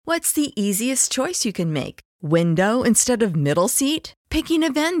What's the easiest choice you can make? Window instead of middle seat? Picking a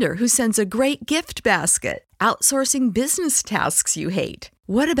vendor who sends a great gift basket? Outsourcing business tasks you hate?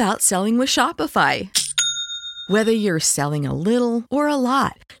 What about selling with Shopify? Whether you're selling a little or a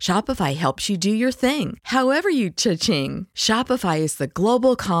lot, Shopify helps you do your thing, however you cha-ching. Shopify is the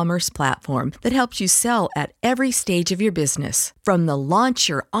global commerce platform that helps you sell at every stage of your business. From the launch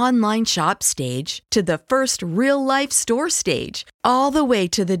your online shop stage to the first real-life store stage, all the way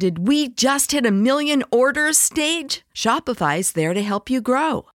to the did we just hit a million orders stage. Shopify's there to help you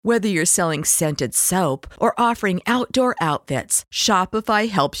grow. Whether you're selling scented soap or offering outdoor outfits, Shopify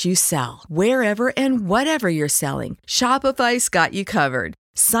helps you sell. Wherever and whatever you're selling, Shopify's got you covered.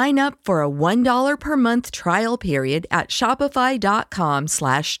 Sign up for a $1 per month trial period at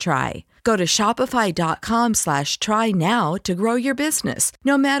shopify.com/try. Go to shopify.com/try now to grow your business,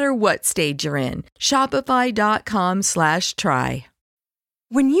 no matter what stage you're in. Shopify.com/try.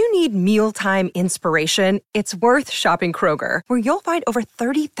 When you need mealtime inspiration, it's worth shopping Kroger, where you'll find over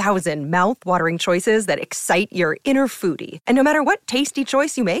 30,000 mouth-watering choices that excite your inner foodie. And no matter what tasty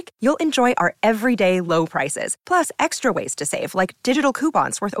choice you make, you'll enjoy our everyday low prices, plus extra ways to save, like digital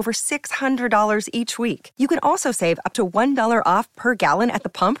coupons worth over $600 each week. You can also save up to $1 off per gallon at the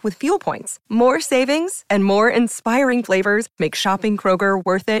pump with fuel points. More savings and more inspiring flavors make shopping Kroger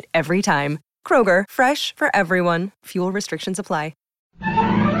worth it every time. Kroger, fresh for everyone. Fuel restrictions apply.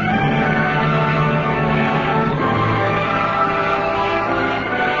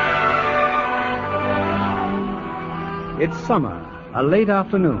 It's summer, a late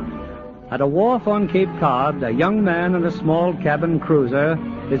afternoon. At a wharf on Cape Cod, a young man in a small cabin cruiser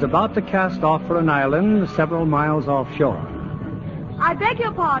is about to cast off for an island several miles offshore. I beg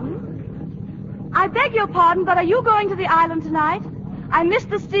your pardon. I beg your pardon, but are you going to the island tonight? I missed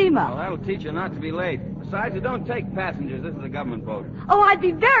the steamer. Well, that'll teach you not to be late. Besides, you don't take passengers. This is a government boat. Oh, I'd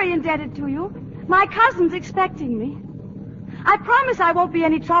be very indebted to you. My cousin's expecting me. I promise I won't be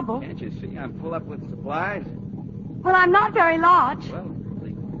any trouble. Can't you see I'm full up with supplies? Well, I'm not very large. Well,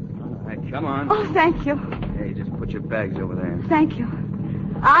 all right, come on. Oh, thank you. Hey, just put your bags over there. Thank you.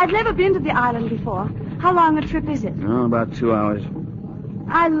 I've never been to the island before. How long a trip is it? Oh, about 2 hours.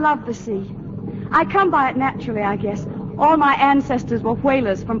 I love the sea. I come by it naturally, I guess. All my ancestors were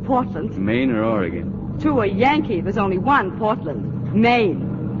whalers from Portland. Maine or Oregon? To a Yankee, there's only one Portland. Maine.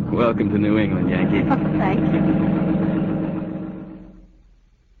 Welcome to New England, Yankee. Thank you.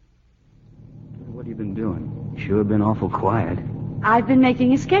 What have you been doing? Sure been awful quiet. I've been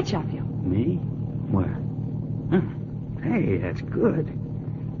making a sketch of you. Me? Where? Huh. Hey, that's good.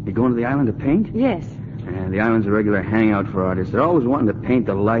 You going to the island to paint? Yes. The island's a regular hangout for artists. They're always wanting to paint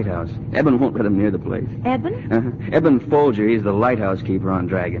the lighthouse. Eben won't let them near the place. Eben? Eben Folger, he's the lighthouse keeper on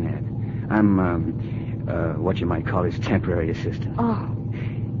Dragonhead. I'm, what you might call his temporary assistant. Oh.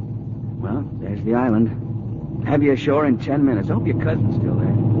 Well, there's the island. Have you ashore in 10 minutes. I hope your cousin's still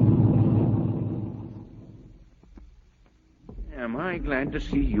there. Am I glad to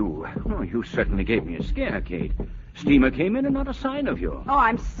see you? Oh, you certainly gave me a scare, Kate. Steamer came in and not a sign of you. Oh,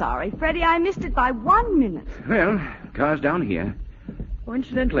 I'm sorry, Freddie. I missed it by 1 minute. Well, car's down here. Oh,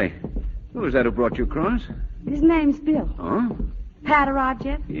 incidentally, who was that who brought you across? His name's Bill. Oh? Had arrived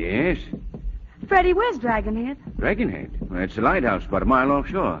yet? Yes. Freddie, where's Dragonhead? Dragonhead? Well, it's a lighthouse about a mile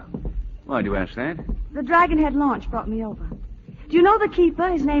offshore. Why'd you ask that? The Dragonhead launch brought me over. Do you know the keeper?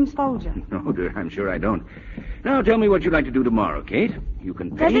 His name's Folger. No, dear, I'm sure I don't. Now, tell me what you'd like to do tomorrow, Kate. You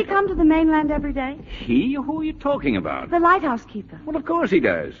can paint... Does he come to the mainland every day? He? Who are you talking about? The lighthouse keeper. Well, of course he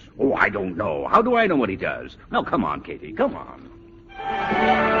does. Oh, I don't know. How do I know what he does? Now, come on, Katie. Come on.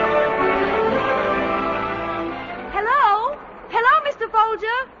 Hello? Hello, Mr.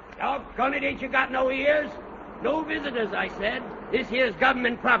 Folger? Doggone it, ain't you got no ears? No visitors, I said. This here's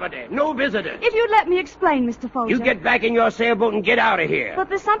government property. No visitors. If you'd let me explain, Mr. Folger. You get back in your sailboat and get out of here. But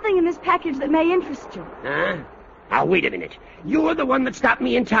there's something in this package that may interest you. Huh? Now, wait a minute. You're the one that stopped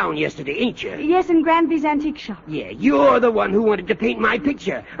me in town yesterday, ain't you? Yes, in Granby's antique shop. Yeah, you're the one who wanted to paint my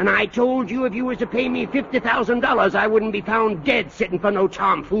picture. And I told you if you was to pay me $50,000, I wouldn't be found dead sitting for no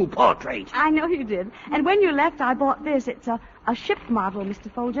tomfool portrait. I know you did. And when you left, I bought this. It's a ship model, Mr.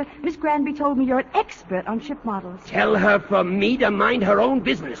 Folger. Miss Granby told me you're an expert on ship models. Tell her for me to mind her own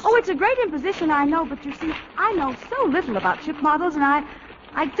business. Oh, it's a great imposition, I know. But you see, I know so little about ship models, and I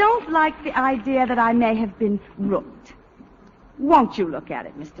don't like the idea that I may have been rooked. Won't you look at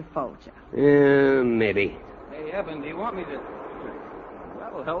it, Mr. Folger? Maybe. Hey, Evan, do you want me to...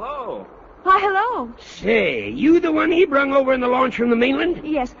 Well, hello. Why, hello. Say, you the one he brung over in the launch from the mainland?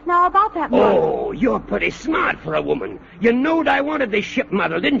 Yes. Now, about that model. Oh, you're pretty smart for a woman. You knowed I wanted this ship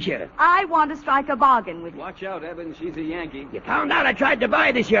model, didn't you? I want to strike a bargain with you. Watch out, Eben. She's a Yankee. You found out I tried to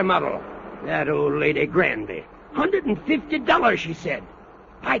buy this here model. That old lady Granby. $150, she said.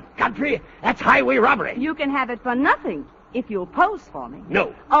 By Godfrey, that's highway robbery. You can have it for nothing if you'll pose for me.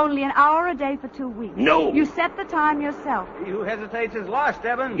 No. Only an hour a day for 2 weeks. No. You set the time yourself. He who hesitates is lost,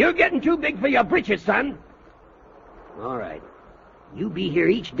 Eben. You're getting too big for your britches, son. All right. You be here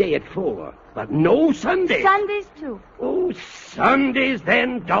each day at 4, but no Sundays. Sundays, too. Oh, Sundays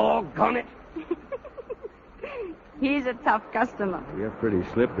then, doggone it. He's a tough customer. You're pretty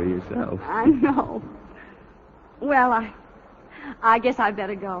slippery yourself. I know. Well, I guess I'd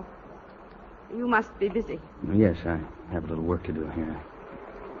better go. You must be busy. Yes, I have a little work to do here.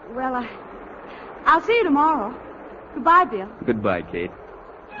 Well, I'll see you tomorrow. Goodbye, Bill. Goodbye, Kate.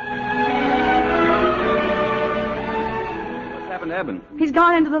 What's happened to Eben? He's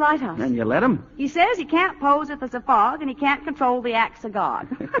gone into the lighthouse. Then you let him? He says he can't pose if there's a fog, and he can't control the axe of God.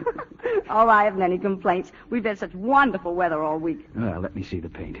 Oh, I haven't any complaints. We've had such wonderful weather all week. Well, let me see the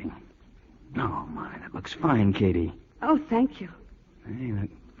painting. Oh, my, that looks fine, Katie. Oh, thank you. Hey, that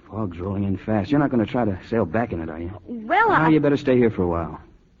fog's rolling in fast. You're not going to try to sail back in it, are you? Well, You better stay here for a while.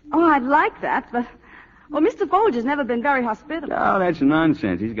 Oh, I'd like that, but... Well, Mr. Folger's never been very hospitable. Oh, that's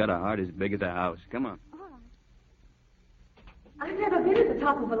nonsense. He's got a heart as big as a house. Come on. I've never been at the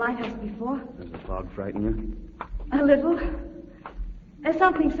top of a lighthouse before. Does the fog frighten you? A little. There's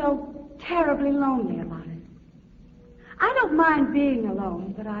something so terribly lonely about it. I don't mind being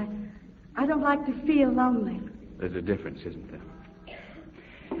alone, but I don't like to feel lonely. There's a difference, isn't there?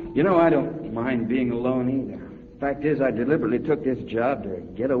 You know, I don't mind being alone either. Fact is, I deliberately took this job to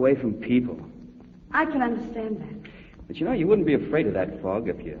get away from people. I can understand that. But you know, you wouldn't be afraid of that fog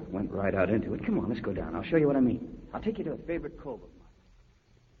if you went right out into it. Come on, let's go down. I'll show you what I mean. I'll take you to a favorite cove of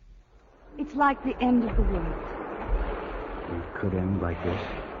mine. It's like the end of the world. It could end like this.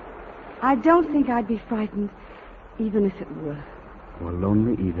 I don't think I'd be frightened, even if it were. Or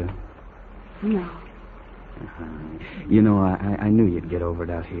lonely either. No. You know, I knew you'd get over it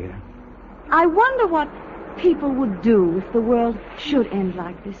out here. I wonder what people would do if the world should end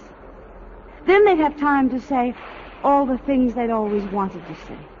like this. Then they'd have time to say all the things they'd always wanted to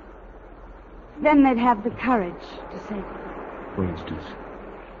say. Then they'd have the courage to say them. For instance?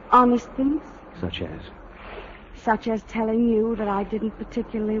 Honest things. Such as? Such as telling you that I didn't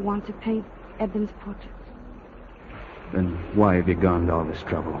particularly want to paint Eben's portrait. Then why have you gone to all this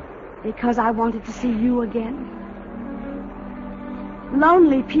trouble? Because I wanted to see you again.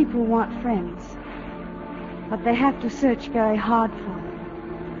 Lonely people want friends, but they have to search very hard for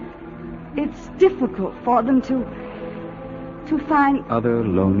them. It's difficult for them to find... Other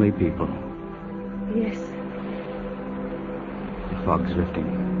lonely people. Yes. The fog's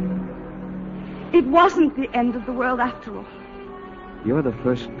lifting. It wasn't the end of the world after all. You're the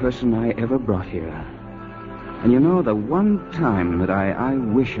first person I ever brought here. And you know, the one time that I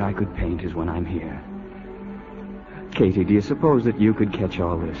wish I could paint is when I'm here. Katie, do you suppose that you could catch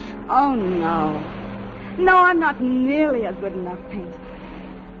all this? Oh, no. No, I'm not nearly a good enough painter.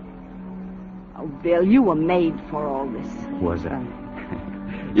 Oh, Bill, you were made for all this. Was I?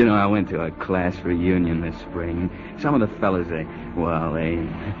 You know, I went to a class reunion this spring. Some of the fellas, they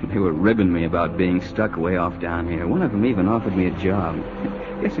were ribbing me about being stuck way off down here. One of them even offered me a job.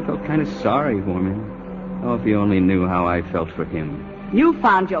 Guess he felt kind of sorry for me. Oh, if he only knew how I felt for him. You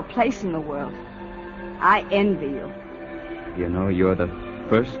found your place in the world. I envy you. You know, you're the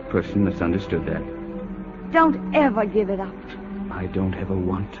first person that's understood that. Don't ever give it up. I don't ever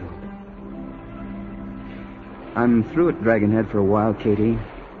want to. I'm through at Dragonhead for a while, Katie.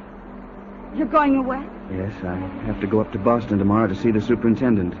 You're going away? Yes, I have to go up to Boston tomorrow to see the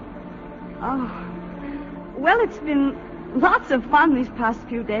superintendent. Oh. Well, it's been lots of fun these past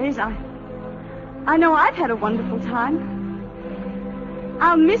few days. I know I've had a wonderful time.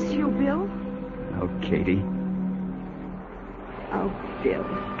 I'll miss you, Bill. Oh, Katie. Oh, Bill.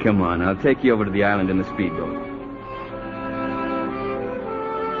 Come on, I'll take you over to the island in the speedboat.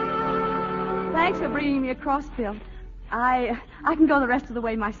 Thanks for bringing me across, Bill. I can go the rest of the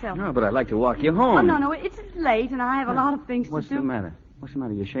way myself. No, but I'd like to walk you home. Oh, no, it's late, and I have a lot of things to do. What's the matter? What's the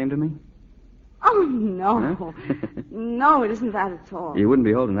matter? You ashamed of me? Oh, no. Huh? No, it isn't that at all. You wouldn't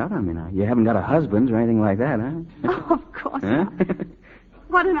be holding out on me now. You haven't got a husband or anything like that, huh? Oh, of course Huh? not.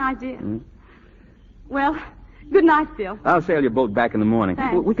 What an idea. Well, good night, Bill. I'll sail your boat back in the morning.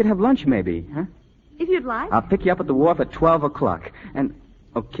 Thanks. We could have lunch, maybe, huh? If you'd like. I'll pick you up at the wharf at 12 o'clock. And,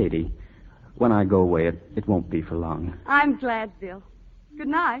 oh, Katie, when I go away, it won't be for long. I'm glad, Bill. Good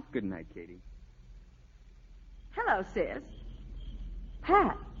night. Good night, Katie. Hello, sis.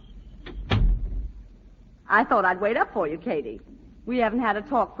 Pat. I thought I'd wait up for you, Katie. We haven't had a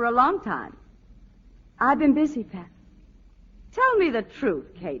talk for a long time. I've been busy, Pat. Tell me the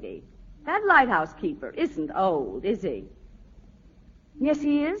truth, Katie. That lighthouse keeper isn't old, is he? Yes,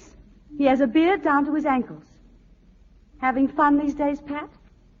 he is. He has a beard down to his ankles. Having fun these days, Pat?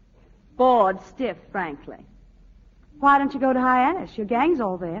 Bored stiff, frankly. Why don't you go to Hyannis? Your gang's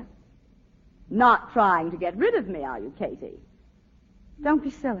all there. Not trying to get rid of me, are you, Katie? Don't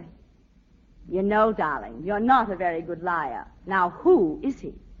be silly. You know, darling, you're not a very good liar. Now, who is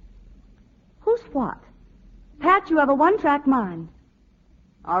he? Who's what? Pat, you have a one-track mind.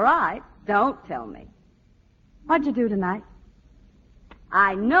 All right, don't tell me. What'd you do tonight?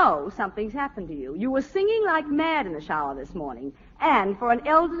 I know something's happened to you. You were singing like mad in the shower this morning. And for an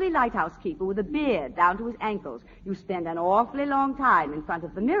elderly lighthouse keeper with a beard down to his ankles, you spend an awfully long time in front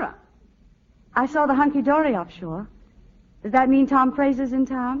of the mirror. I saw the hunky-dory offshore. Does that mean Tom Fraser's in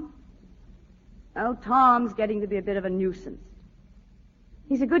town? Oh, Tom's getting to be a bit of a nuisance.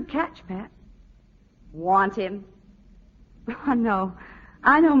 He's a good catch, Pat. Want him? Oh, no.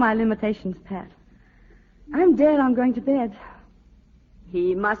 I know my limitations, Pat. I'm dead on going to bed.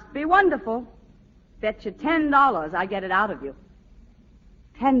 He must be wonderful. Bet you $10 I get it out of you.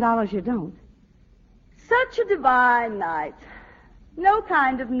 $10 you don't. Such a divine night. No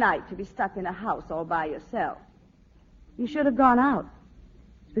kind of night to be stuck in a house all by yourself. You should have gone out.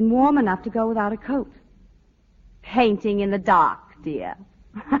 It's been warm enough to go without a coat. Painting in the dark, dear.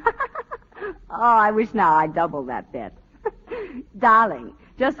 Oh, I wish now I'd double that bet. Darling,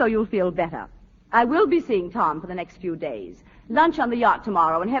 just so you'll feel better, I will be seeing Tom for the next few days. Lunch on the yacht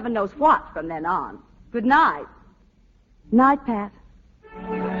tomorrow, and heaven knows what from then on. Good night. Night, Pat.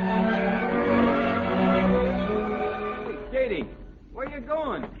 Hey, Katie, where you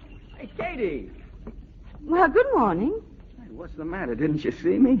going? Hey, Katie. Well, good morning. Hey, what's the matter? Didn't you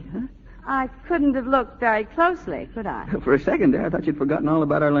see me? Huh? I couldn't have looked very closely, could I? For a second there, I thought you'd forgotten all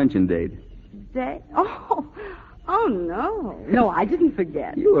about our luncheon date. Oh, no. No, I didn't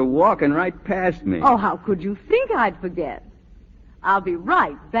forget. You were walking right past me. Oh, how could you think I'd forget? I'll be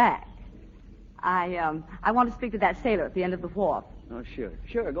right back. I want to speak to that sailor at the end of the wharf. Oh, sure.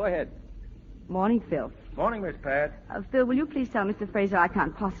 Sure, go ahead. Morning, Phil. Morning, Miss Pat. Phil, will you please tell Mr. Fraser I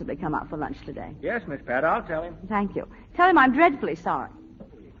can't possibly come out for lunch today? Yes, Miss Pat, I'll tell him. Thank you. Tell him I'm dreadfully sorry.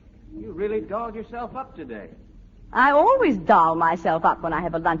 You really dolled yourself up today. I always doll myself up when I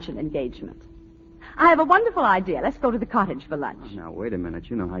have a luncheon engagement. I have a wonderful idea. Let's go to the cottage for lunch. Oh, now, wait a minute.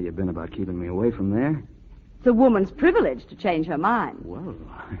 You know how you've been about keeping me away from there. It's a woman's privilege to change her mind. Well,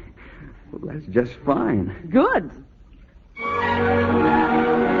 that's just fine. Good.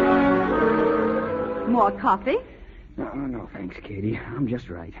 More coffee? No, thanks, Katie. I'm just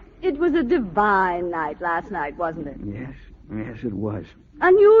right. It was a divine night last night, wasn't it? Yes, it was.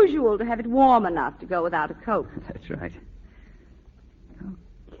 Unusual to have it warm enough to go without a coat. That's right. Oh,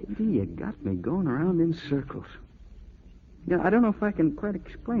 Katie, you got me going around in circles. I don't know if I can quite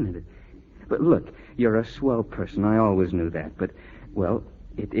explain it. But look, you're a swell person. I always knew that. But, well,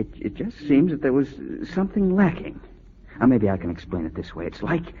 it just seems that there was something lacking. Maybe I can explain it this way. It's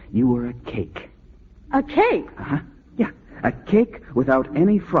like you were a cake. A cake? Uh-huh. Yeah, a cake without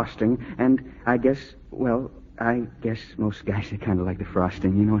any frosting, and I guess most guys are kind of like the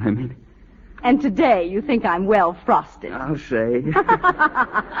frosting, you know what I mean? And today you think I'm well frosted. I'll say.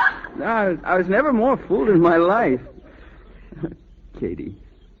 No, I was never more fooled in my life. Katie,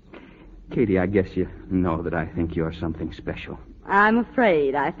 I guess you know that I think you're something special. I'm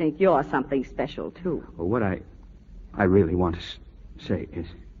afraid I think you're something special, too. Well, what I really want to say is...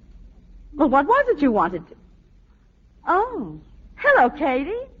 Well, what was it you wanted to... Oh, hello,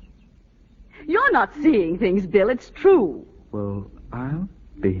 Katie. You're not seeing things, Bill. It's true. Well, I'll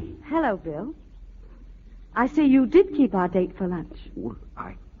be. Hello, Bill. I see you did keep our date for lunch. Well,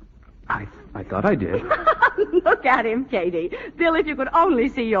 I thought I did. Look at him, Katie. Bill, if you could only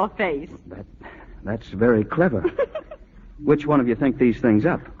see your face. That's very clever. Which one of you think these things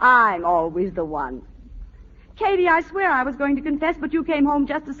up? I'm always the one. Katie, I swear I was going to confess, but you came home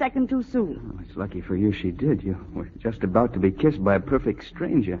just a second too soon. Oh, it's lucky for you she did. You were just about to be kissed by a perfect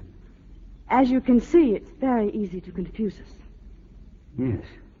stranger. As you can see, it's very easy to confuse us. Yes.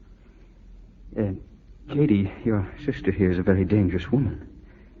 Katie, your sister here is a very dangerous woman.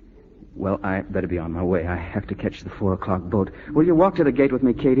 Well, I better be on my way. I have to catch the 4:00 boat. Will you walk to the gate with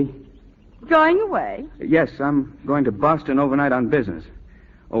me, Katie? Going away? Yes, I'm going to Boston overnight on business.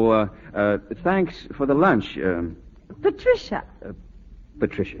 Oh, thanks for the lunch. Patricia.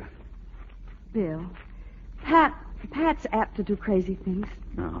 Patricia. Bill. Pat, Pat's apt to do crazy things.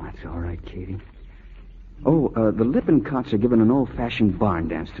 Oh, that's all right, Katie. Oh, the Lippincotts are giving an old-fashioned barn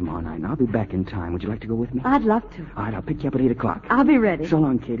dance tomorrow night, and I'll be back in time. Would you like to go with me? I'd love to. All right, I'll pick you up at 8 o'clock. I'll be ready. So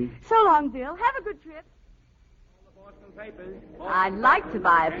long, Katie. So long, Bill. Have a good trip. I'd like to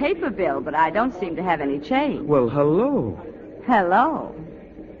buy a paper bill, but I don't seem to have any change. Well, hello. Hello.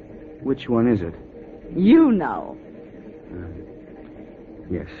 Which one is it? You know.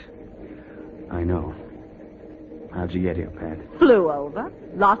 Yes, I know. How'd you get here, Pat? Flew over.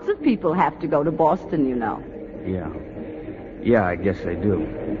 Lots of people have to go to Boston, you know. Yeah. Yeah, I guess they do.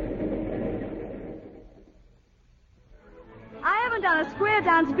 I haven't done a square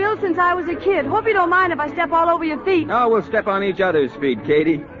dance, Bill, since I was a kid. Hope you don't mind if I step all over your feet. Oh, we'll step on each other's feet,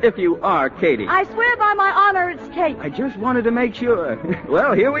 Katie. If you are Katie. I swear by my honor it's Kate. I just wanted to make sure.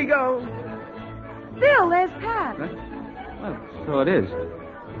 Well, here we go. Bill, there's Pat. Huh? Well, so it is.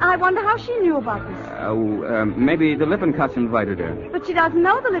 I wonder how she knew about this. Maybe the Lippincotts invited her. But she doesn't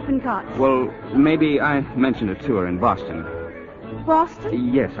know the Lippincotts. Well, maybe I mentioned it to her in Boston.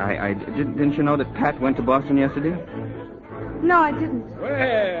 Boston? Yes, I didn't you know that Pat went to Boston yesterday? No, I didn't.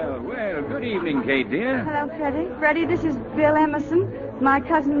 Well, good evening, Kate, dear. Hello, Freddie. Freddie, this is Bill Emerson, my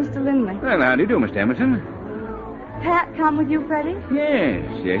cousin, Mr. Lindley. Well, how do you do, Mr. Emerson? Pat come with you, Freddie? Yes,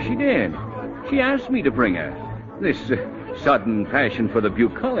 she did. She asked me to bring her. This sudden passion for the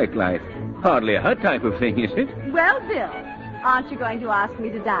bucolic life. Hardly her type of thing, is it? Well, Bill, aren't you going to ask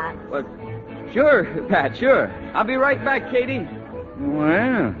me to dance? Well, sure, Pat, sure. I'll be right back, Katie.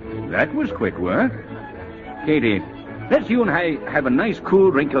 Well, that was quick work. Katie, let's you and I have a nice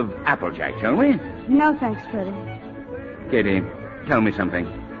cool drink of Applejack, shall we? No, thanks, Freddie. Katie, tell me something.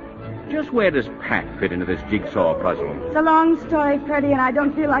 Just where does Pat fit into this jigsaw puzzle? It's a long story, Freddie, and I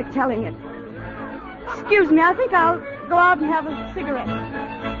don't feel like telling it. Excuse me, I think I'll go out and have a cigarette.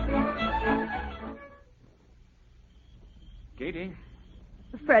 Katie?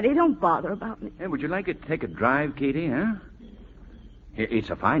 Freddie, don't bother about me. Hey, would you like to take a drive, Katie, huh? It's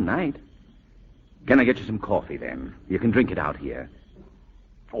a fine night. Can I get you some coffee, then? You can drink it out here.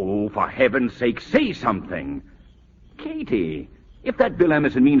 Oh, for heaven's sake, say something. Katie, if that Bill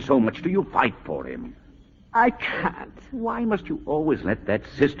Emerson means so much to you, fight for him. I can't. Why must you always let that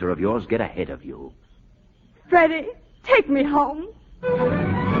sister of yours get ahead of you? Freddie, take me home. Why,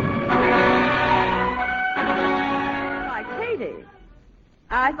 Katie,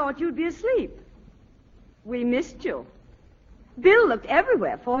 I thought you'd be asleep. We missed you. Bill looked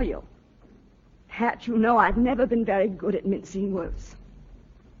everywhere for you. Pat, you know I've never been very good at mincing words.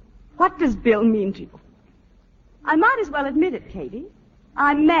 What does Bill mean to you? I might as well admit it, Katie.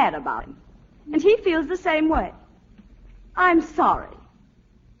 I'm mad about him. And he feels the same way. I'm sorry.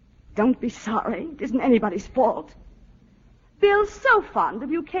 Don't be sorry. It isn't anybody's fault. Bill's so fond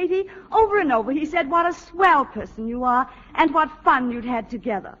of you, Katie. Over and over he said what a swell person you are and what fun you'd had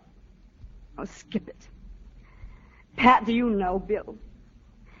together. Oh, skip it. Pat, do you know Bill?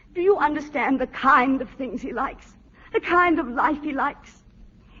 Do you understand the kind of things he likes? The kind of life he likes?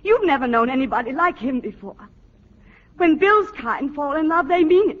 You've never known anybody like him before. When Bill's kind fall in love, they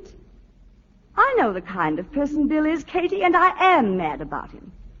mean it. I know the kind of person Bill is, Katie, and I am mad about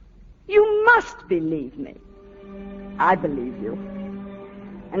him. You must believe me. I believe you.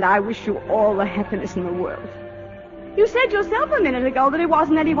 And I wish you all the happiness in the world. You said yourself a minute ago that it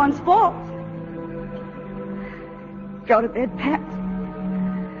wasn't anyone's fault. Go to bed, Pat.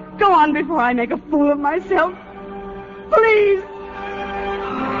 Go on before I make a fool of myself. Please.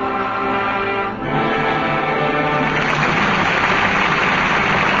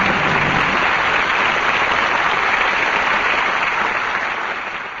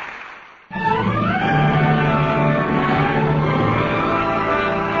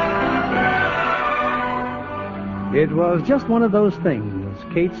 It was just one of those things,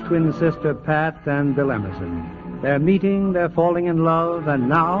 Kate's twin sister Pat and Bill Emerson. Their meeting, their falling in love, and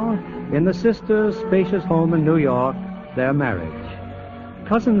now, in the sisters' spacious home in New York, their marriage.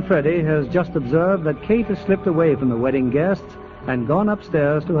 Cousin Freddie has just observed that Kate has slipped away from the wedding guests and gone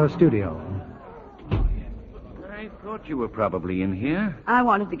upstairs to her studio. I thought you were probably in here. I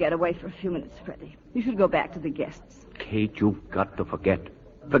wanted to get away for a few minutes, Freddie. You should go back to the guests. Kate, you've got to forget.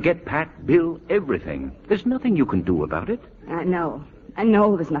 Forget Pat, Bill, everything. There's nothing you can do about it. I know. I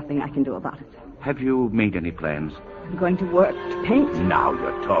know there's nothing I can do about it. Have you made any plans? I'm going to work to paint. Now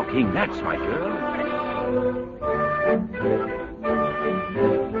you're talking. That's my girl.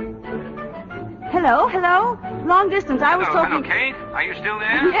 Hello? Long distance. I was talking... Hello, Kate. Are you still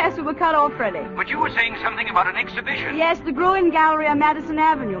there? Yes, we were cut off, Freddie. But you were saying something about an exhibition. Yes, the Gruen Gallery on Madison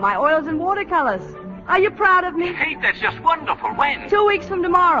Avenue. My oils and watercolors. Are you proud of me? Kate, that's just wonderful. When? 2 weeks from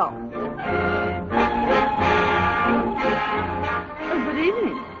tomorrow.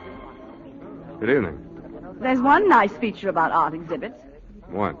 evening. Good evening. There's one nice feature about art exhibits.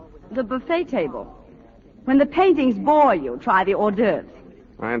 What? The buffet table. When the paintings bore you, try the hors d'oeuvres.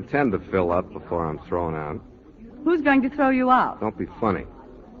 I intend to fill up before I'm thrown out. Who's going to throw you out? Don't be funny.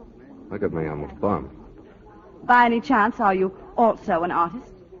 Look at me, I'm a bum. By any chance, are you also an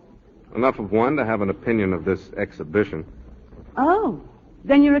artist? Enough of one to have an opinion of this exhibition. Oh,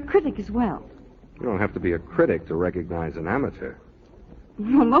 then you're a critic as well. You don't have to be a critic to recognize an amateur.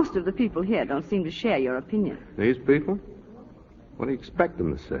 Well, most of the people here don't seem to share your opinion. These people? What do you expect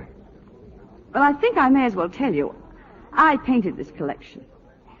them to say? Well, I think I may as well tell you. I painted this collection.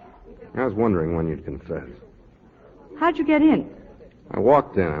 I was wondering when you'd confess. How'd you get in? I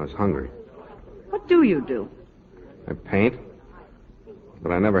walked in. I was hungry. What do you do? I paint.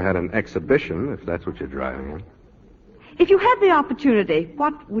 But I never had an exhibition, if that's what you're driving at. If you had the opportunity,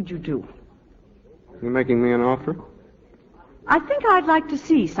 what would you do? You making me an offer? I think I'd like to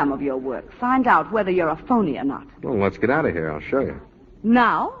see some of your work. Find out whether you're a phony or not. Well, let's get out of here. I'll show you.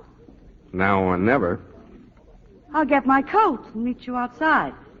 Now? Now or never. I'll get my coat and meet you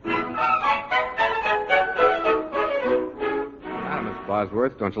outside. Ah, Miss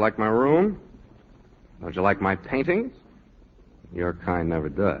Bosworth, don't you like my room? Don't you like my paintings? Your kind never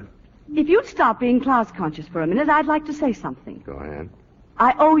does. If you'd stop being class-conscious for a minute, I'd like to say something. Go ahead.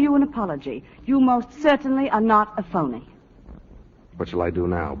 I owe you an apology. You most certainly are not a phony. What shall I do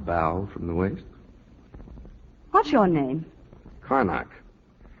now? Bow from the waist? What's your name? Karnak.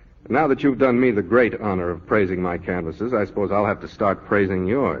 Now that you've done me the great honor of praising my canvases, I suppose I'll have to start praising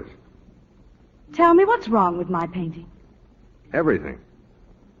yours. Tell me what's wrong with my painting. Everything.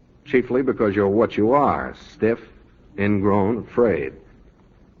 Chiefly because you're what you are, stiff, ingrown, afraid.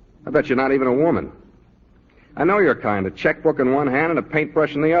 I bet you're not even a woman. I know your kind, a checkbook in one hand and a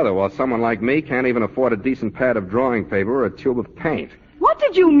paintbrush in the other, while someone like me can't even afford a decent pad of drawing paper or a tube of paint. What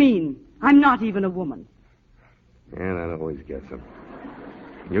did you mean? I'm not even a woman. Yeah, that always gets them.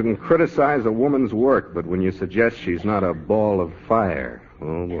 You can criticize a woman's work, but when you suggest she's not a ball of fire,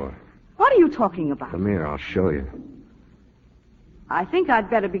 oh boy. What are you talking about? Come here, I'll show you. I think I'd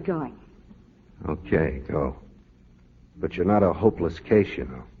better be going. Okay, go. But you're not a hopeless case, you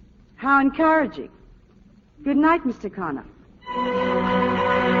know. How encouraging. Good night, Mr. Connor.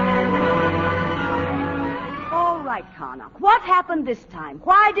 All right, Connor. What happened this time?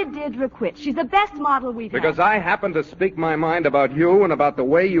 Why did Deirdre quit? She's the best model we've Because had. I happen to speak my mind about you and about the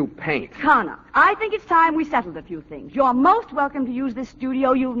way you paint. Connor, I think it's time we settled a few things. You're most welcome to use this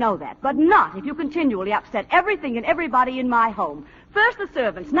studio, you know that. But not if you continually upset everything and everybody in my home. First the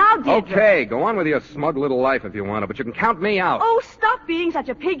servants, now Deirdre. Okay, go on with your smug little life if you want to, but you can count me out. Oh, stop being such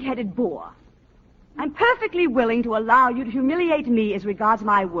a pig-headed bore. I'm perfectly willing to allow you to humiliate me as regards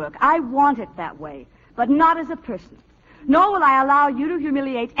my work. I want it that way, but not as a person. Nor will I allow you to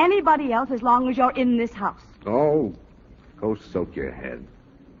humiliate anybody else as long as you're in this house. Oh, go soak your head.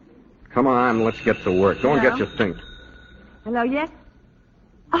 Come on, let's get to work. Go and get your things. Hello, yes?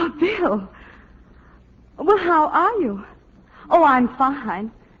 Oh, Bill. Well, how are you? Oh, I'm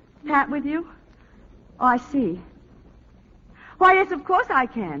fine. Pat with you? Oh, I see. Why, yes, of course I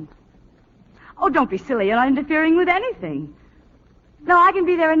can. Oh, don't be silly. You're not interfering with anything. No, I can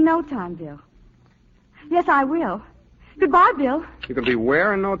be there in no time, Bill. Yes, I will. Goodbye, Bill. You can be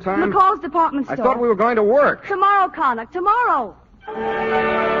where in no time? McCall's department store. I thought we were going to work. Tomorrow, Connor. Tomorrow.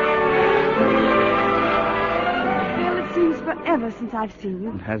 Bill, it seems forever since I've seen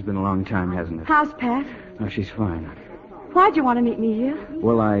you. It has been a long time, hasn't it? How's Pat? Oh, she's fine. Why'd you want to meet me here?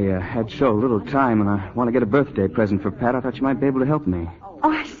 Well, I had so little time, and I want to get a birthday present for Pat. I thought you might be able to help me. Oh,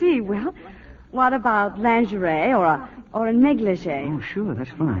 I see. Well, what about lingerie or a negligee? Oh, sure,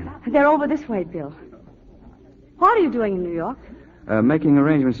 that's fine. They're over this way, Bill. What are you doing in New York? Making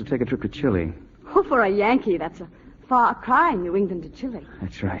arrangements to take a trip to Chile. Oh, for a Yankee, that's a far cry, New England to Chile.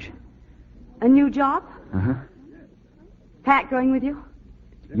 That's right. A new job? Uh-huh. Pat going with you?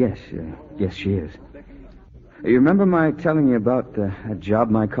 Yes, yes, she is. You remember my telling you about a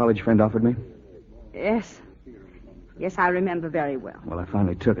job my college friend offered me? Yes. Yes, I remember very well. Well, I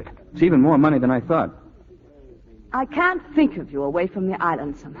finally took it. It's even more money than I thought. I can't think of you away from the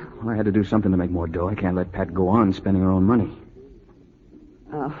island somehow. Well, I had to do something to make more dough. I can't let Pat go on spending her own money.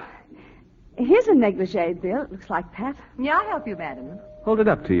 Oh. Here's a negligee, Bill. It looks like Pat. May I help you, madam? Hold it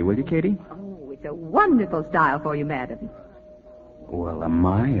up to you, will you, Katie? Oh, it's a wonderful style for you, madam. Well, am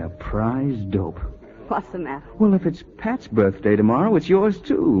I a prize dope? What's the matter? Well, if it's Pat's birthday tomorrow, it's yours,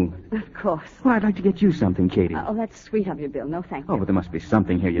 too. Of course. Well, I'd like to get you something, Katie. Oh, that's sweet of you, Bill. No, thank you. Oh, but there must be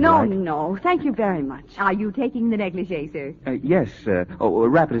something here you'd no, like. No, thank you very much. Are you taking the negligee, sir? Yes.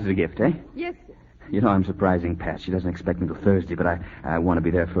 Wrap it as a gift, eh? Yes, sir. You know, I'm surprising Pat. She doesn't expect me till Thursday, but I want to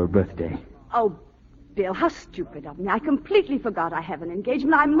be there for her birthday. Oh, Bill, how stupid of me. I completely forgot I have an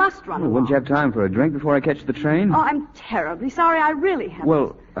engagement. I must run along. Wouldn't you have time for a drink before I catch the train? Oh, I'm terribly sorry. I really haven't.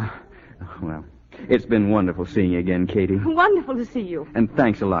 Well, it's been wonderful seeing you again, Katie. Wonderful to see you. And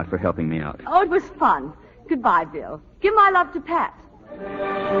thanks a lot for helping me out. Oh, it was fun. Goodbye, Bill. Give my love to Pat.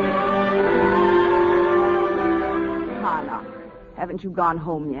 Carla, haven't you gone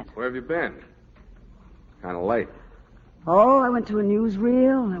home yet? Where have you been? Kind of late. Oh, I went to a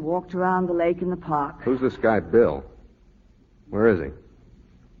newsreel. I walked around the lake and the park. Who's this guy, Bill? Where is he?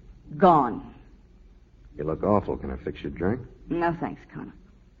 Gone. You look awful. Can I fix your drink? No, thanks, Connor.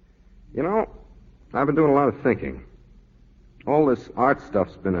 You know, I've been doing a lot of thinking. All this art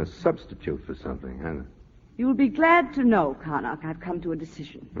stuff's been a substitute for something, hasn't it? You'll be glad to know, Karnak, I've come to a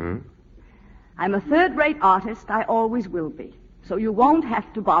decision. Hmm? I'm a third-rate artist. I always will be. So you won't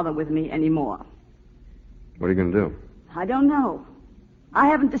have to bother with me anymore. What are you going to do? I don't know. I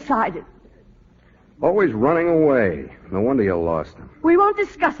haven't decided. Always running away. No wonder you lost him. We won't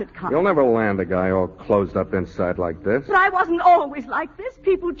discuss it, Karnak. You'll never land a guy all closed up inside like this. But I wasn't always like this.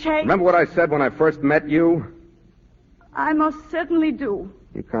 People change. Remember what I said when I first met you? I most certainly do.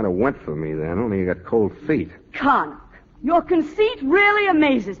 You kind of went for me then, only you got cold feet. Karnak, your conceit really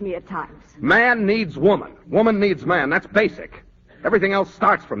amazes me at times. Man needs woman. Woman needs man. That's basic. Everything else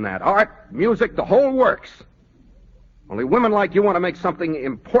starts from that. Art, music, the whole works. Only women like you want to make something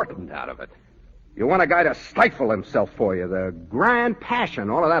important out of it. You want a guy to stifle himself for you, the grand passion,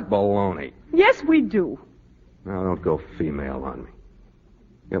 all of that baloney. Yes, we do. Now, don't go female on me.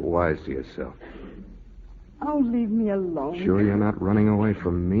 Get wise to yourself. Oh, leave me alone. Sure you're not running away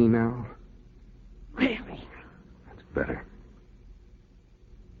from me now? Really? That's better.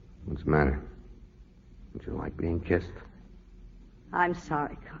 What's the matter? Don't you like being kissed? I'm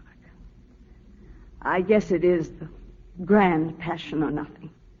sorry, Karnak. I guess it is the grand passion or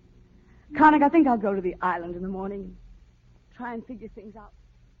nothing. Karnak, I think I'll go to the island in the morning. Try and figure things out.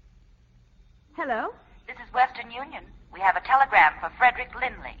 Hello? This is Western Union. We have a telegram for Frederick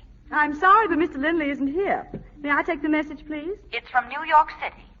Lindley. I'm sorry, but Mr. Lindley isn't here. May I take the message, please? It's from New York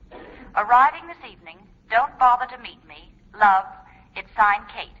City. Arriving this evening. Don't bother to meet me. Love. It's signed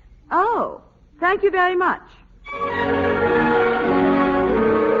Kate. Oh, thank you very much.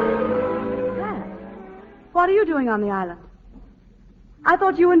 Dad, what are you doing on the island? I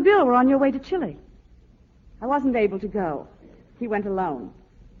thought you and Bill were on your way to Chile. I wasn't able to go. He went alone.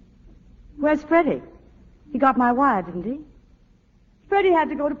 Where's Freddie? He got my wire, didn't he? Freddie had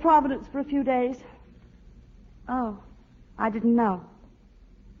to go to Providence for a few days. Oh, I didn't know.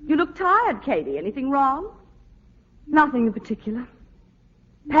 You look tired, Katie. Anything wrong? Nothing in particular.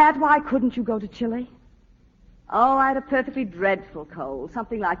 Pat, why couldn't you go to Chile? Oh, I had a perfectly dreadful cold,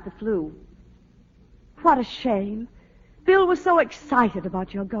 something like the flu. What a shame. Bill was so excited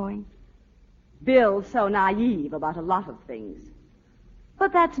about your going. Bill's so naive about a lot of things.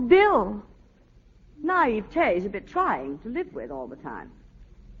 But that's Bill. Naivete is a bit trying to live with all the time.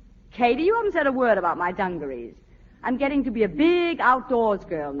 Katie, you haven't said a word about my dungarees. I'm getting to be a big outdoors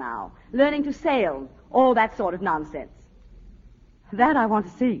girl now, learning to sail, all that sort of nonsense. That I want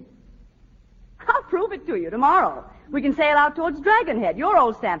to see. I'll prove it to you tomorrow. We can sail out towards Dragonhead, your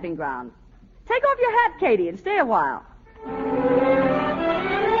old stamping ground. Take off your hat, Katie, and stay a while.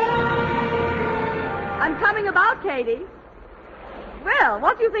 I'm coming about, Katie. Well,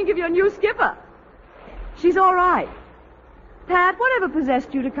 what do you think of your new skipper? She's all right. Pat, whatever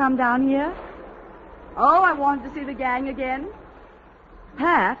possessed you to come down here? Oh, I wanted to see the gang again.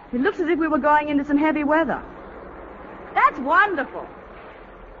 Pat, it looks as if we were going into some heavy weather. That's wonderful.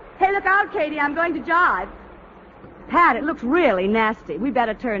 Hey, look out, Katie, I'm going to jibe. Pat, it looks really nasty. We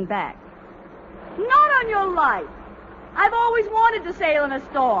better turn back. Not on your life. I've always wanted to sail in a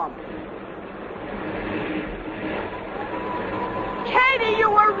storm. Katie, you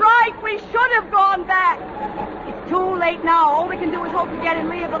were right. We should have gone back. It's too late now. All we can do is hope to get in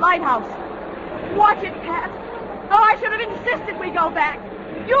lee of the lighthouse. Watch it, Pat. Oh, I should have insisted we go back.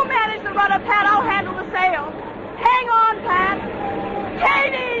 You manage the rudder, Pat. I'll handle the sail. Hang on, Pat.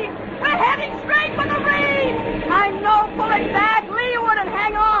 Katie, we're heading straight for the reef. I know. Pull it back, leeward, and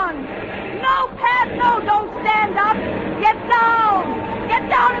hang on. No, Pat, no. Don't stand up. Get down. Get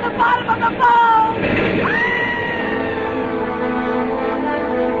down to the bottom of the boat.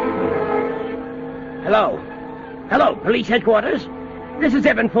 Hello. Hello, police headquarters. This is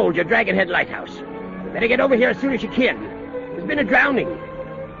Evan Folger, Dragonhead Lighthouse. Better get over here as soon as you can. There's been a drowning.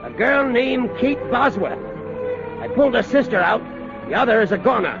 A girl named Kate Bosworth. I pulled her sister out. The other is a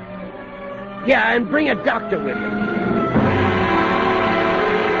goner. Yeah, and bring a doctor with me.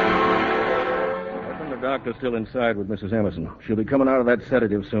 doctor's still inside with Mrs. Emerson. She'll be coming out of that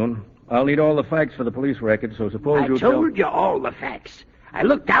sedative soon. I'll need all the facts for the police record, so suppose you I told you all the facts. I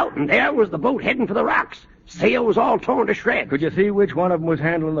looked out, and there was the boat heading for the rocks. Sail was all torn to shreds. Could you see which one of them was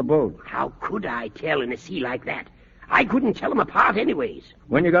handling the boat? How could I tell in a sea like that? I couldn't tell them apart anyways.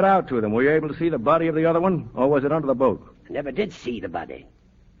 When you got out to them, were you able to see the body of the other one, or was it under the boat? I never did see the body.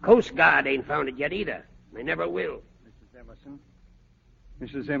 Coast Guard ain't found it yet either. They never will. Mrs. Emerson?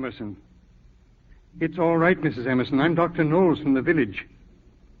 Mrs. Emerson. It's all right, Mrs. Emerson. I'm Dr. Knowles from the village.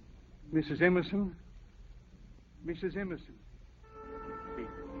 Mrs. Emerson? Mrs. Emerson?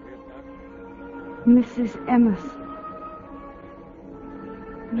 Mrs. Emerson.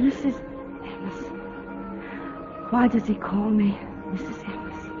 Mrs. Emerson. Why does he call me Mrs.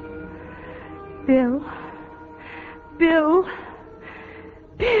 Emerson? Bill. Bill.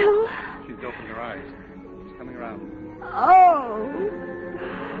 Bill. She's opened her eyes. She's coming around. Oh.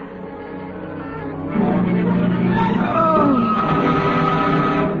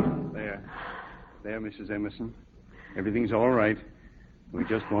 There, Mrs. Emerson. Everything's all right. We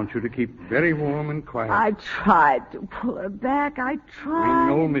just want you to keep very warm and quiet. I tried to pull her back. I tried.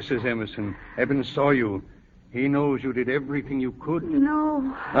 We know, Mrs. Emerson. Evans saw you. He knows you did everything you could.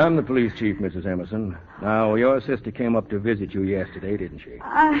 No. I'm the police chief, Mrs. Emerson. Now, your sister came up to visit you yesterday, didn't she?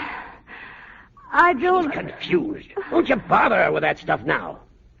 I don't... She's confused. Don't you bother her with that stuff now.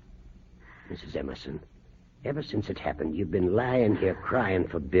 Mrs. Emerson, ever since it happened, you've been lying here crying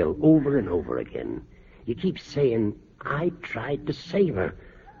for Bill over and over again. You keep saying, I tried to save her.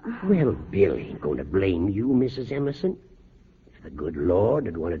 Well, Bill ain't going to blame you, Mrs. Emerson. If the good Lord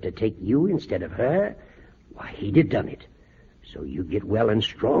had wanted to take you instead of her, why, he'd have done it. So you get well and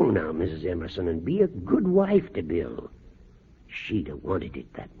strong now, Mrs. Emerson, and be a good wife to Bill. She'd have wanted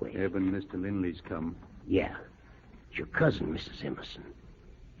it that way. Eben, Mr. Lindley's come. Yeah. It's your cousin, Mrs. Emerson.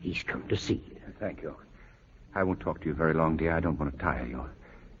 He's come to see you. Thank you. I won't talk to you very long, dear. I don't want to tire you.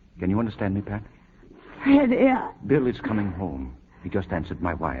 Can you understand me, Pat? Freddie, Bill is coming home. He just answered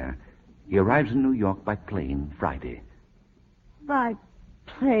my wire. He arrives in New York by plane Friday. By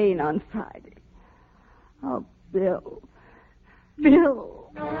plane on Friday. Oh, Bill.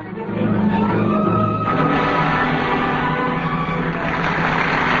 Bill.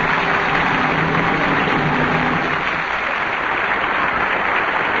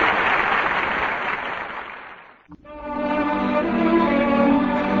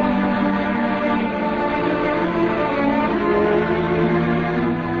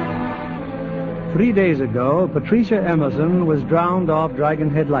 3 days ago, Patricia Emerson was drowned off Dragon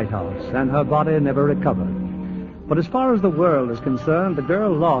Head Lighthouse, and her body never recovered. But as far as the world is concerned, the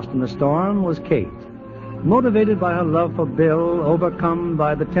girl lost in the storm was Kate. Motivated by her love for Bill, overcome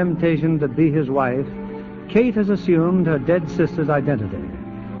by the temptation to be his wife, Kate has assumed her dead sister's identity.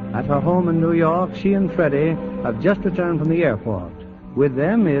 At her home in New York, she and Freddie have just returned from the airport. With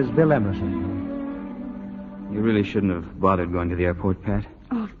them is Bill Emerson. You really shouldn't have bothered going to the airport, Pat.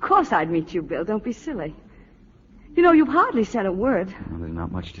 Oh, of course I'd meet you, Bill. Don't be silly. You know, you've hardly said a word. Well, there's not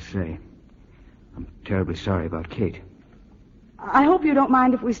much to say. I'm terribly sorry about Kate. I hope you don't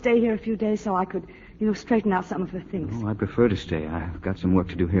mind if we stay here a few days so I could, straighten out some of her things. Oh, I prefer to stay. I've got some work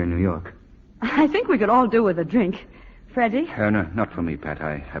to do here in New York. I think we could all do with a drink. Freddie? No, not for me, Pat.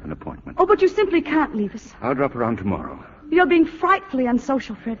 I have an appointment. Oh, but you simply can't leave us. I'll drop around tomorrow. You're being frightfully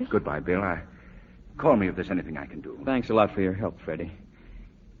unsocial, Freddie. Goodbye, Bill. Call me if there's anything I can do. Thanks a lot for your help, Freddie.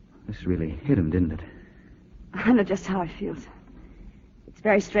 This really hit him, didn't it? I know just how it feels. It's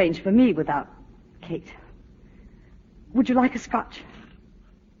very strange for me without Kate. Would you like a scotch?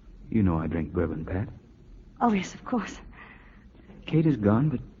 You know I drink bourbon, Pat. Oh, yes, of course. Kate is gone,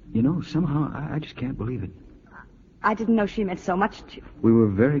 but, somehow I just can't believe it. I didn't know she meant so much to you. We were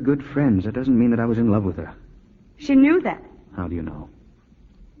very good friends. That doesn't mean that I was in love with her. She knew that. How do you know?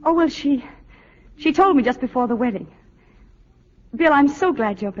 Oh, well, she told me just before the wedding. Bill, I'm so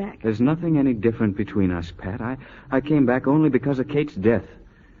glad you're back. There's nothing any different between us, Pat. I came back only because of Kate's death.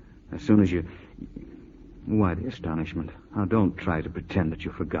 As soon as you... Why, the astonishment. Now, don't try to pretend that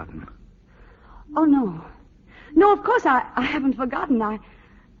you've forgotten. Oh, no. No, of course I haven't forgotten. I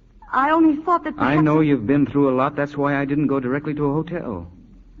only thought that perhaps... I know you've been through a lot. That's why I didn't go directly to a hotel.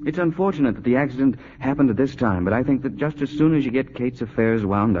 It's unfortunate that the accident happened at this time, but I think that just as soon as you get Kate's affairs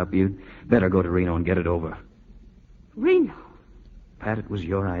wound up, you'd better go to Reno and get it over. Reno? Pat, it was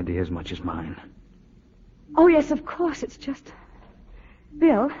your idea as much as mine. Oh, yes, of course. It's just...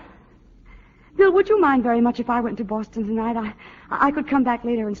 Bill, would you mind very much if I went to Boston tonight? I could come back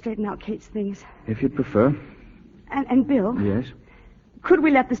later and straighten out Kate's things. If you'd prefer. And Bill? Yes? Could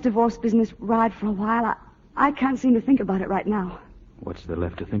we let this divorce business ride for a while? I can't seem to think about it right now. What's there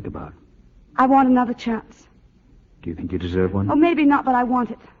left to think about? I want another chance. Do you think you deserve one? Oh, maybe not, but I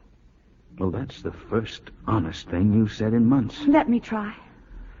want it. Well, that's the first honest thing you've said in months. Let me try.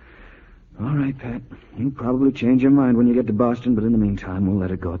 All right, Pat. You'll probably change your mind when you get to Boston, but in the meantime, we'll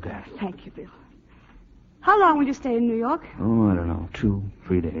let it go at that. Thank you, Bill. How long will you stay in New York? Oh, I don't know.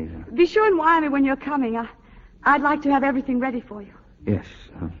 2-3 days. Be sure and wire me when you're coming. I'd like to have everything ready for you. Yes.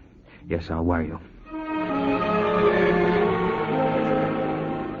 Yes, I'll wire you.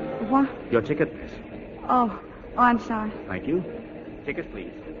 What? Your ticket. Oh, I'm sorry. Thank you. Tickets,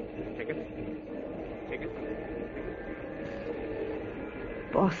 please. Tickets.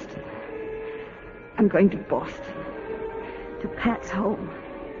 Boston. I'm going to Boston. To Pat's home.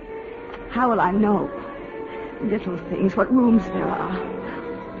 How will I know? Little things, what rooms there are.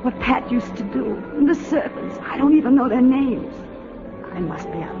 What Pat used to do. And the servants. I don't even know their names. I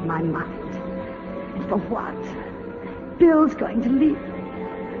must be out of my mind. And for what? Bill's going to leave me.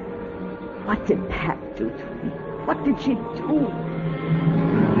 What did Pat do to me? What did she do?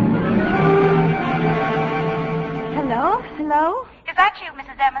 Hello? Is that you,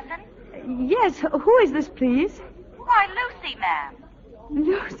 Mrs. Emerson? Yes, who is this, please? Why, Lucy, ma'am.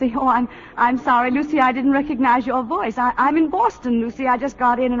 Lucy, oh, I'm sorry, Lucy, I didn't recognize your voice. I'm in Boston, Lucy. I just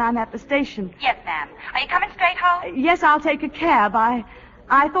got in and I'm at the station. Yes, ma'am. Are you coming straight home? Yes, I'll take a cab. I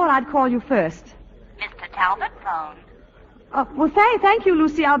thought I'd call you first. Mr. Talbot phoned. Oh, well, thank you,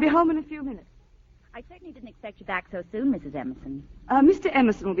 Lucy. I'll be home in a few minutes. I certainly didn't expect you back so soon, Mrs. Emerson. Mr.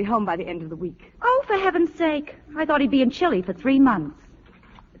 Emerson will be home by the end of the week. Oh, for heaven's sake. I thought he'd be in Chile for 3 months.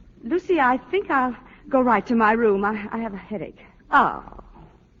 Lucy, I think I'll go right to my room. I have a headache. Oh.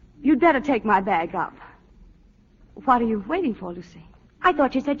 You'd better take my bag up. What are you waiting for, Lucy? I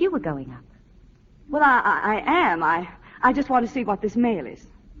thought you said you were going up. Well, I am. I just want to see what this mail is.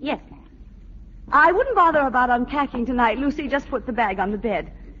 Yes, ma'am. I wouldn't bother about unpacking tonight, Lucy. Just put the bag on the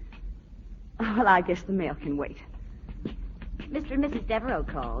bed. Well, I guess the mail can wait. Mr. and Mrs. Devereaux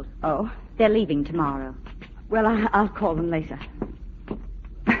called. Oh? They're leaving tomorrow. Well, I'll call them later.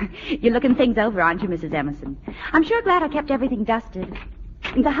 You're looking things over, aren't you, Mrs. Emerson? I'm sure glad I kept everything dusted.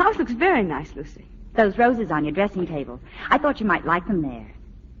 The house looks very nice, Lucy. Those roses on your dressing table. I thought you might like them there.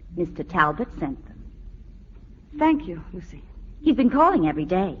 Mr. Talbot sent them. Thank you, Lucy. He's been calling every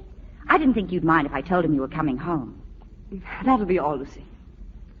day. I didn't think you'd mind if I told him you were coming home. That'll be all, Lucy.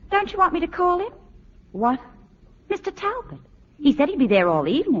 Don't you want me to call him? What? Mr. Talbot. He said he'd be there all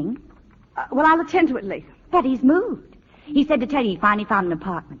evening. Well, I'll attend to it later. But he's moved. He said to tell you he finally found an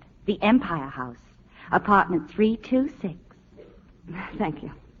apartment. The Empire House. Apartment 326. Thank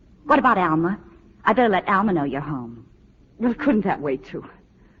you. What about Alma? I better let Alma know you're home. Well, couldn't that wait, too?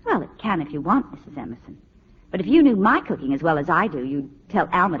 Well, it can if you want, Mrs. Emerson. But if you knew my cooking as well as I do, you'd tell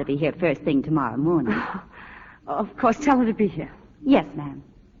Alma to be here first thing tomorrow morning. Of course, tell her to be here. Yes, ma'am.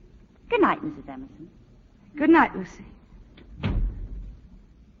 Good night, Mrs. Emerson. Good night, Lucy.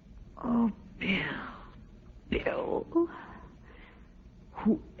 Oh, Bill.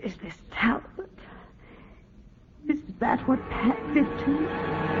 Who is this Talbot? Is that what Pat did to me?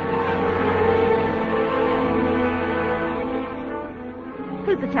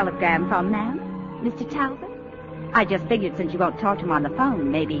 Who's the telegram from, ma'am? Mr. Talbot? I just figured since you won't talk to him on the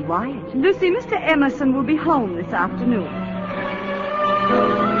phone, maybe Wyatt. Lucy, Mr. Emerson will be home this afternoon.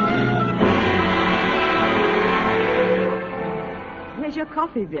 Here's your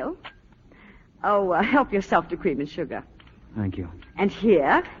coffee, Bill. Oh, help yourself to cream and sugar. Thank you. And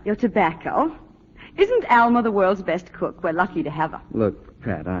here, your tobacco. Isn't Alma the world's best cook? We're lucky to have her. Look,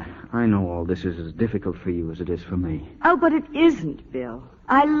 Pat, I know all this is as difficult for you as it is for me. Oh, but it isn't, Bill.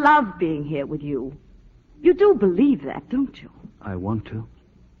 I love being here with you. You do believe that, don't you? I want to.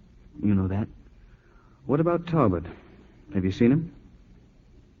 You know that. What about Talbot? Have you seen him?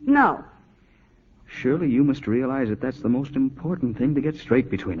 No. Surely you must realize that that's the most important thing to get straight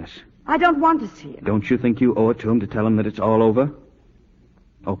between us. I don't want to see him. Don't you think you owe it to him to tell him that it's all over?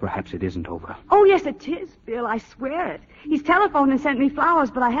 Oh, perhaps it isn't over. Oh, yes, it is, Bill. I swear it. He's telephoned and sent me flowers,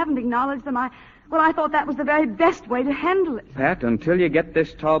 but I haven't acknowledged them. I thought that was the very best way to handle it. Pat, until you get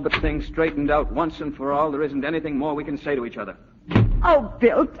this Talbot thing straightened out once and for all, there isn't anything more we can say to each other. Oh,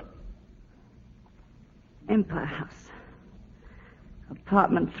 Bill. Empire House.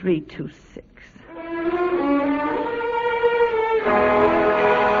 Apartment 326.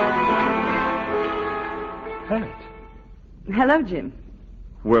 Pat. Hello, Jim.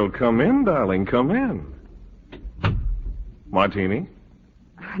 Well, come in, darling, come in. Martini?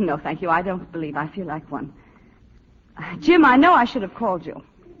 No, thank you. I don't believe I feel like one. Jim, I know I should have called you.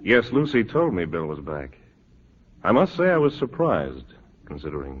 Yes, Lucy told me Bill was back. I must say I was surprised,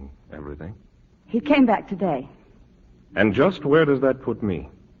 considering everything. He came back today. And just where does that put me?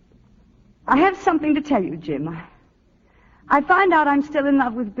 I have something to tell you, Jim. I find out I'm still in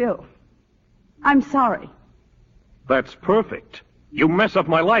love with Bill. I'm sorry. That's perfect. You mess up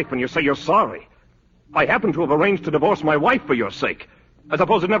my life and you say you're sorry. I happen to have arranged to divorce my wife for your sake. I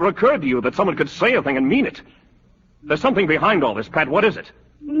suppose it never occurred to you that someone could say a thing and mean it. There's something behind all this, Pat. What is it?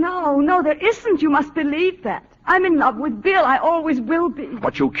 No, there isn't. You must believe that. I'm in love with Bill. I always will be.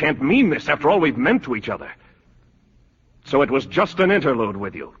 But you can't mean this after all we've meant to each other. So it was just an interlude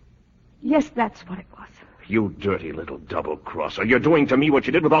with you. Yes, that's what it was. You dirty little double-crosser. You're doing to me what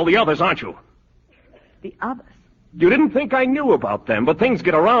you did with all the others, aren't you? The others? You didn't think I knew about them, but things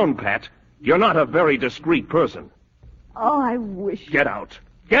get around, Pat. You're not a very discreet person. Oh, I wish. Get out.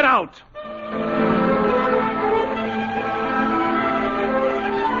 Get out!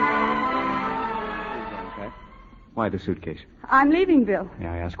 Why the suitcase? I'm leaving, Bill. May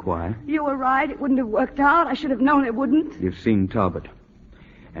I ask why? You were right. It wouldn't have worked out. I should have known it wouldn't. You've seen Talbot.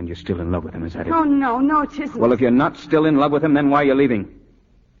 And you're still in love with him, is that it? Oh, no, it isn't. Well, if you're not still in love with him, then why are you leaving?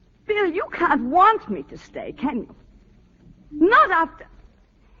 Bill, you can't want me to stay, can you? Not after...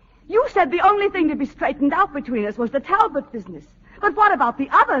 You said the only thing to be straightened out between us was the Talbot business. But what about the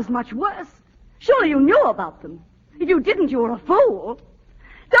others? Much worse. Surely you knew about them. If you didn't, you were a fool.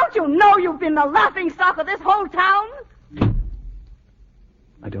 Don't you know you've been the laughingstock of this whole town?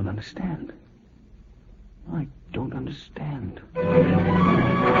 I don't understand. I don't understand. Is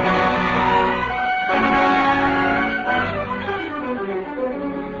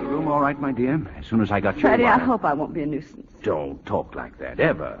the room all right, my dear? As soon as I got you... Freddie, I hope I won't be a nuisance. Don't talk like that,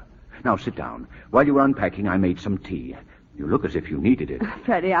 ever. Now, sit down. While you were unpacking, I made some tea. You look as if you needed it.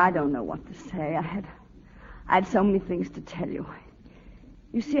 Freddie, I don't know what to say. I had so many things to tell you.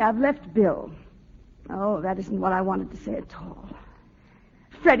 You see, I've left Bill. Oh, that isn't what I wanted to say at all.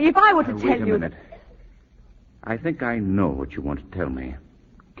 Freddie, if I were to tell you... Wait a minute. I think I know what you want to tell me,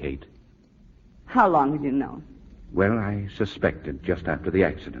 Kate. How long have you known? Well, I suspected just after the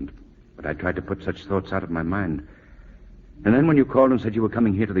accident, but I tried to put such thoughts out of my mind. And then when you called and said you were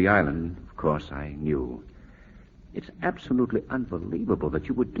coming here to the island, of course I knew. It's absolutely unbelievable that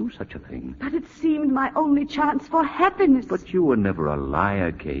you would do such a thing. But it seemed my only chance for happiness. But you were never a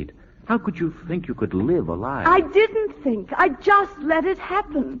liar, Kate. How could you think you could live a lie? I didn't think. I just let it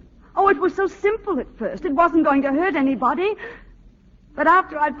happen. Oh, it was so simple at first. It wasn't going to hurt anybody. But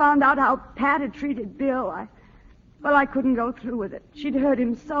after I'd found out how Pat had treated Bill, I couldn't go through with it. She'd hurt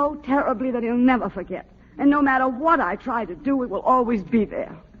him so terribly that he'll never forget. And no matter what I try to do, it will always be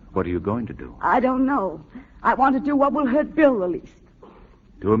there. What are you going to do? I don't know. I want to do what will hurt Bill the least.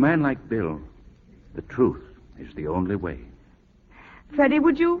 To a man like Bill, the truth is the only way. Freddie,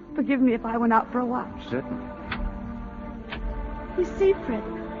 would you forgive me if I went out for a while? Certainly. You see,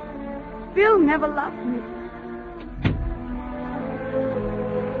 Freddie, Bill never loved me.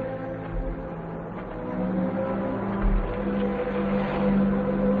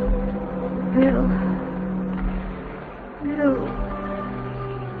 Bill.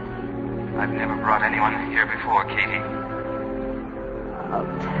 I've never brought anyone here before, Katie. Oh,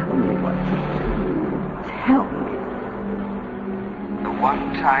 tell me what to do. Tell me. The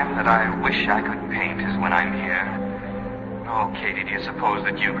one time that I wish I could paint is when I'm here. Oh, Katie, do you suppose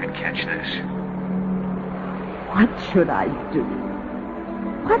that you could catch this? What should I do?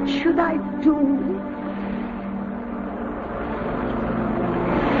 What should I do?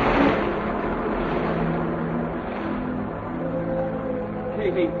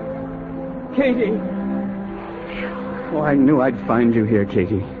 Katie. Oh, I knew I'd find you here,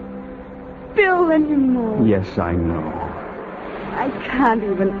 Katie. Bill, and you know. Yes, I know. I can't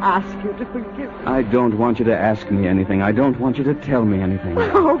even ask you to forgive me. I don't want you to ask me anything. I don't want you to tell me anything.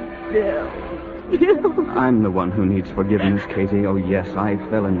 Oh, Bill. I'm the one who needs forgiveness, Katie. Oh, yes, I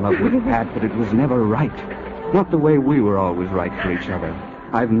fell in love with Pat, but it was never right. Not the way we were always right for each other.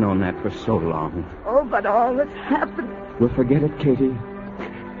 I've known that for so long. Oh, but all that's happened... We'll forget it, Katie.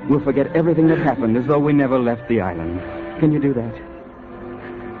 We'll forget everything that happened as though we never left the island. Can you do that?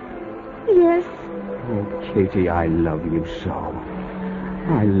 Yes. Oh, Katie, I love you so.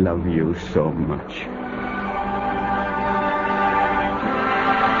 I love you so much.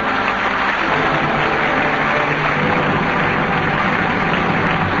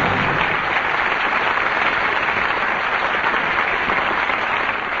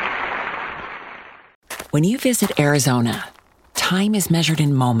 When you visit Arizona, time is measured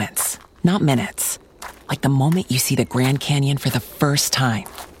in moments, not minutes. Like the moment you see the Grand Canyon for the first time.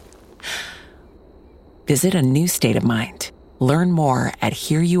 Visit a new state of mind. Learn more at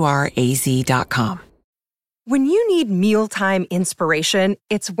hereyouareaz.com. When you need mealtime inspiration,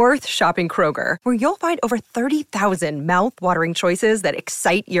 it's worth shopping Kroger, where you'll find over 30,000 mouth-watering choices that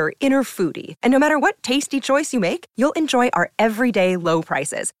excite your inner foodie. And no matter what tasty choice you make, you'll enjoy our everyday low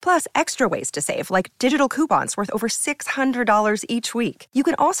prices, plus extra ways to save, like digital coupons worth over $600 each week. You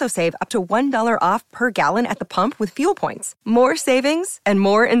can also save up to $1 off per gallon at the pump with fuel points. More savings and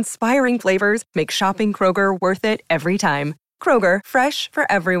more inspiring flavors make shopping Kroger worth it every time. Kroger, fresh for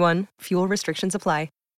everyone. Fuel restrictions apply.